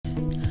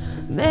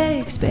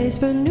Make space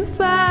for new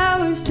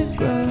flowers to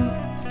grow.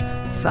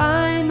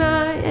 Find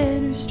my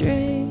inner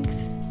strength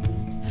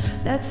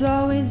that's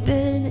always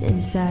been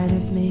inside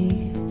of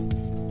me.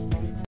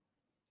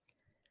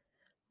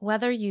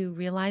 Whether you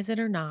realize it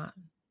or not,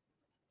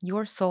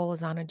 your soul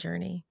is on a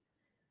journey,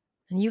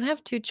 and you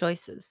have two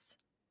choices: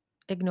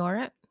 ignore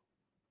it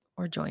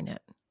or join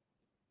it.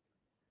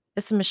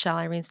 This is Michelle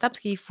Irene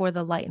Stupski for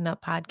the Lighten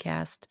Up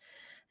podcast.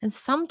 And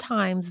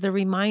sometimes the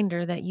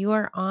reminder that you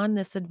are on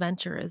this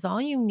adventure is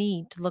all you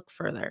need to look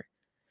further.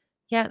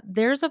 Yet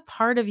there's a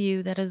part of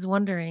you that is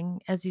wondering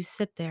as you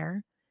sit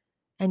there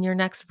and your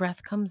next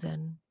breath comes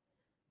in,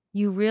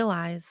 you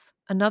realize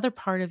another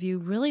part of you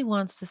really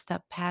wants to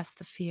step past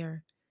the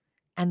fear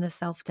and the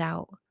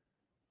self-doubt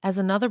as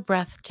another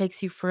breath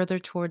takes you further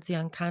towards the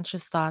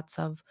unconscious thoughts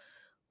of,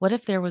 what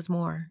if there was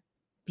more,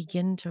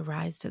 begin to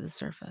rise to the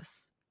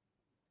surface.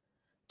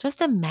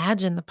 Just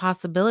imagine the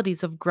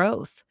possibilities of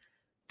growth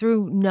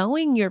through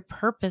knowing your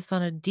purpose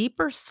on a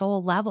deeper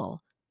soul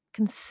level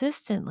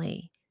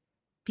consistently.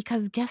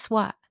 Because guess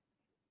what?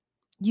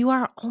 You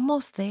are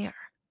almost there.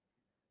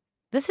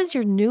 This is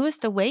your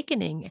newest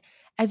awakening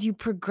as you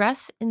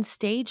progress in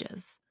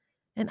stages,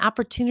 an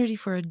opportunity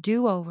for a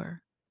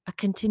do-over, a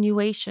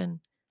continuation,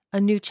 a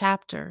new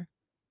chapter,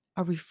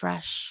 a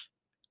refresh.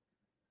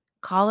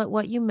 Call it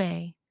what you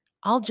may,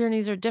 all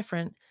journeys are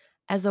different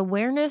as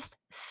awareness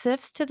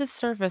sifts to the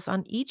surface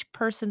on each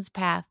person's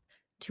path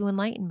to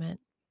enlightenment.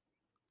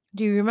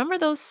 Do you remember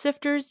those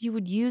sifters you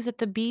would use at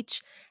the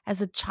beach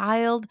as a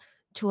child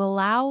to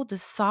allow the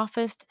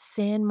softest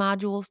sand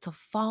modules to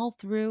fall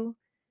through?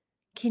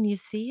 Can you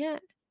see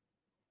it?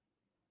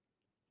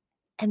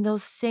 And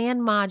those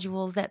sand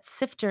modules, that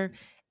sifter,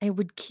 it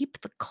would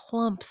keep the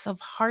clumps of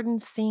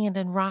hardened sand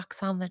and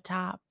rocks on the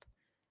top,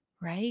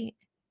 right?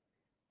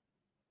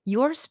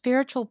 Your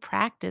spiritual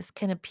practice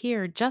can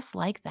appear just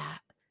like that.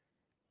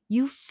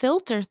 You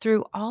filter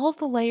through all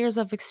the layers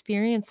of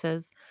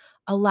experiences,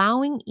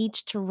 allowing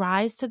each to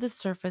rise to the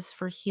surface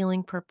for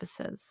healing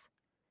purposes.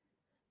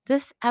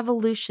 This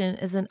evolution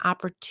is an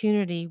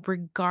opportunity,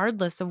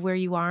 regardless of where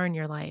you are in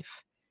your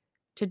life,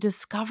 to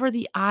discover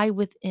the I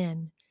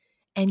within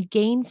and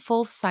gain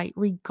full sight,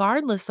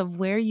 regardless of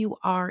where you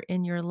are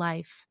in your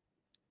life.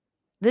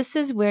 This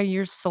is where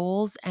your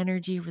soul's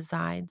energy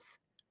resides.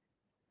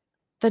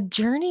 The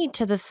journey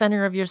to the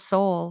center of your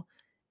soul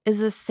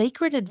is a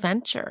sacred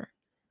adventure,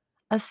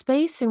 a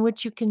space in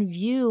which you can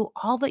view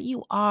all that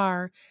you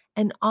are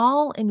and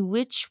all in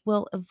which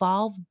will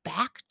evolve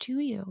back to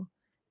you.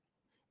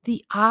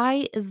 The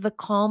I is the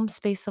calm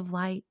space of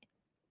light,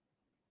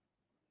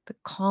 the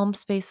calm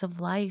space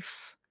of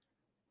life,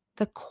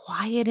 the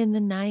quiet in the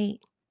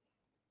night,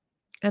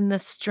 and the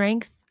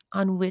strength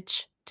on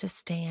which to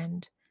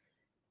stand,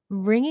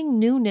 bringing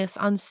newness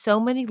on so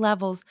many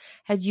levels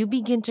as you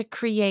begin to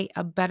create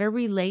a better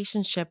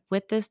relationship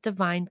with this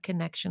divine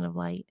connection of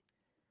light.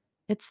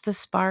 It's the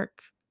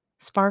spark,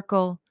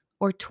 sparkle,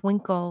 or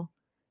twinkle.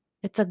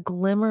 It's a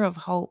glimmer of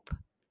hope,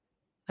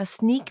 a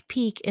sneak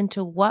peek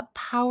into what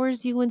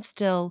powers you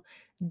instill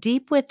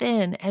deep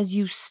within as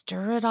you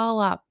stir it all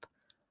up,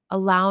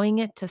 allowing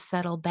it to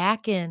settle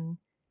back in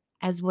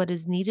as what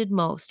is needed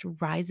most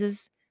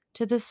rises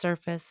to the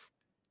surface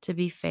to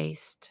be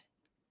faced.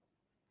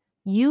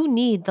 You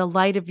need the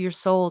light of your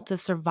soul to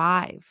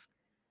survive,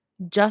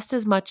 just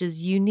as much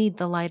as you need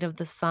the light of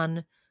the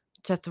sun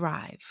to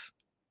thrive.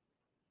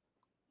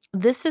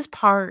 This is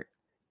part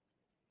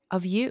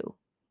of you.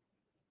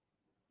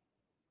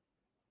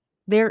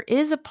 There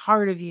is a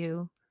part of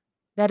you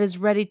that is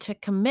ready to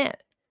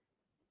commit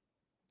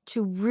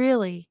to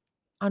really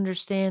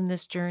understand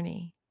this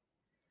journey.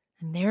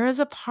 And there is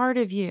a part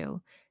of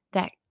you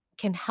that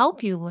can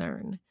help you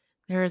learn.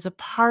 There is a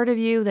part of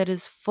you that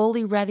is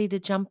fully ready to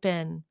jump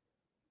in,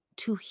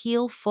 to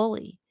heal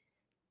fully,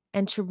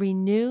 and to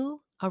renew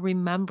a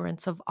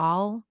remembrance of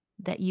all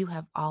that you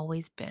have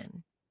always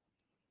been.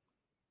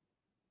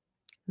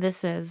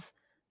 This is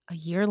a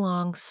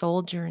year-long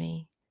soul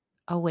journey.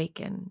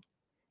 Awaken.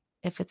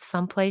 If it's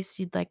someplace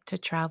you'd like to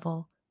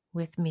travel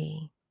with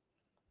me.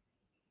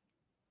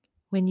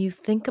 When you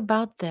think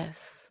about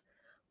this,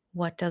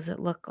 what does it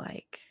look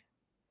like?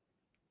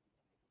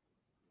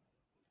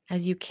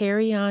 As you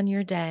carry on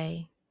your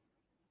day,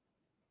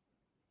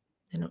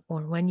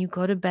 or when you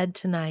go to bed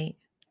tonight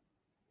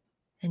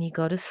and you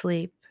go to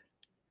sleep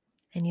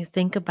and you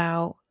think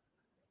about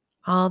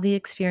all the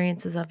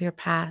experiences of your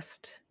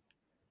past,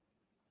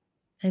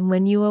 and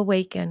when you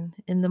awaken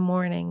in the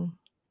morning,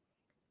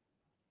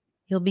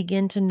 you'll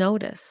begin to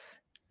notice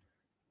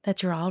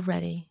that you're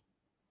already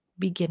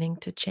beginning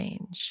to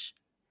change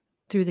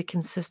through the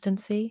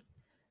consistency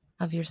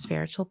of your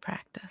spiritual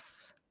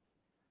practice.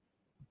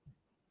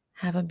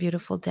 Have a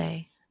beautiful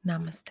day.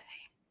 Namaste.